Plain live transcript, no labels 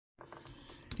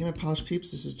Hey my polish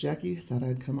peeps, this is Jackie. Thought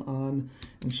I'd come on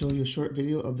and show you a short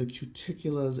video of the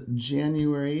Cuticula's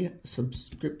January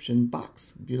subscription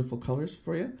box. Beautiful colors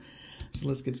for you. So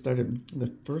let's get started.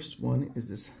 The first one is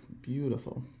this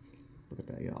beautiful, look at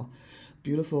that y'all,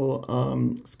 beautiful,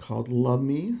 it's called Love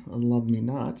Me, Love Me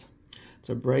Not. It's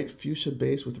a bright fuchsia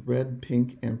base with red,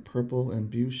 pink, and purple and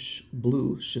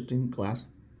blue shifting glass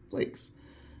flakes.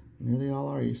 And there they all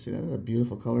are. You see that? That's a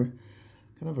beautiful color.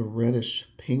 Kind of a reddish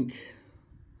pink.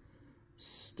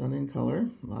 Stunning color.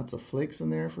 Lots of flakes in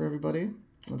there for everybody.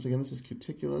 Once again, this is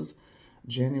Cuticula's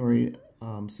January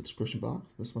subscription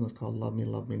box. This one is called Love Me,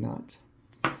 Love Me Not.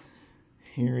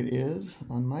 Here it is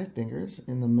on my fingers.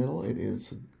 In the middle, it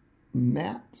is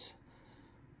matte.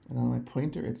 And on my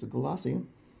pointer, it's glossy. Look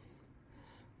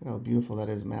at how beautiful that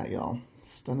is matte, y'all.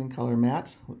 Stunning color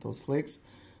matte with those flakes.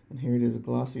 And here it is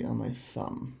glossy on my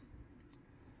thumb.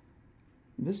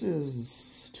 This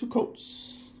is 2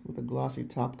 coats with a glossy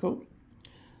top coat.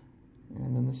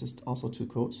 And then this is also 2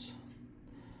 coats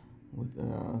with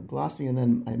glossy, and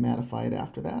then I mattify it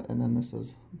after that, and then this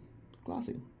is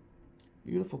glossy.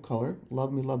 Beautiful color.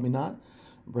 Love Me, Love Me Not.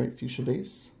 Bright fuchsia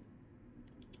base.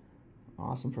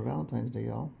 Awesome for Valentine's Day,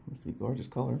 y'all. This would be gorgeous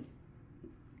color.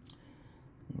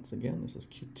 Once again, this is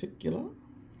Cuticula.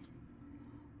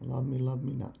 Love Me, Love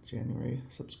Me Not. January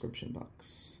subscription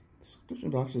box. The subscription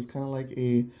box is kind of like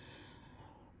you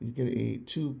get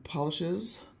 2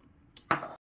 polishes.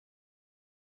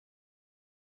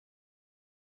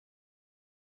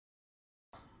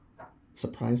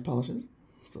 Surprise polishes,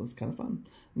 so it's kind of fun.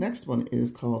 Next one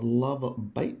is called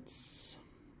Love Bites.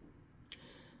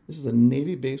 This is a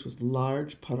navy base with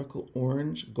large particle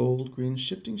orange, gold, green,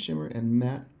 shifting shimmer, and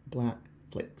matte black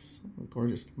flakes. A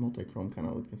gorgeous multi-chrome kind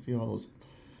of. You can see all those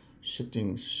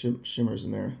shifting shimmers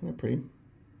in there. They're pretty,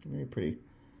 very pretty.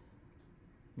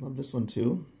 Love this one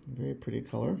too. Very pretty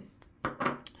color.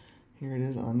 Here it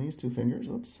is on these 2 fingers.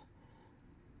 Oops.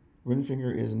 Ring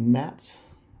finger is matte.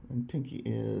 And pinky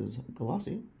is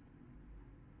glossy.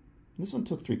 This one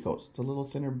took 3 coats. It's a little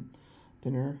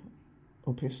thinner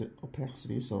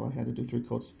opacity, so I had to do 3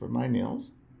 coats for my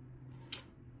nails.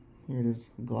 Here it is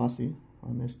glossy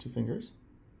on these 2 fingers.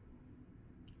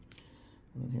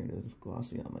 And then here it is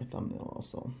glossy on my thumbnail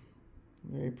also.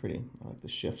 Very pretty. I like the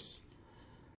shifts.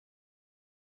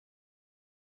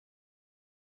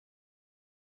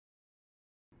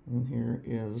 And here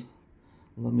is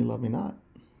Love Me, Love Me Not.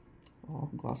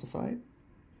 All glossified.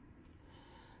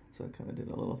 So I kind of did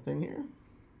a little thing here.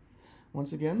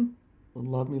 Once again,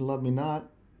 Love Me, Love Me Not,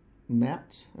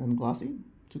 matte and glossy,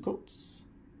 2 coats.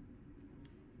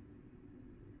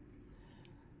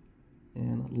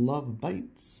 And Love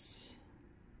Bites.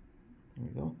 There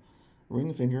we go.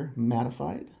 Ring finger,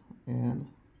 mattified, and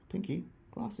pinky,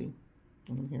 glossy.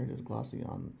 And then here it is glossy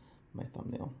on my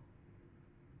thumbnail.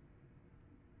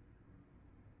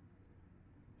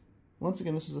 Once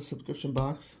again, this is a subscription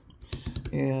box,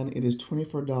 and it is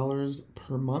 $24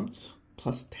 per month,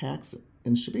 plus tax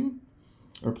and shipping,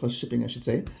 or plus shipping, I should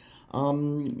say.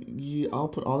 I'll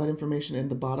put all that information in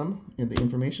the bottom, in the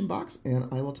information box,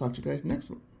 and I will talk to you guys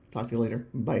next one. Talk to you later.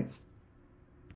 Bye.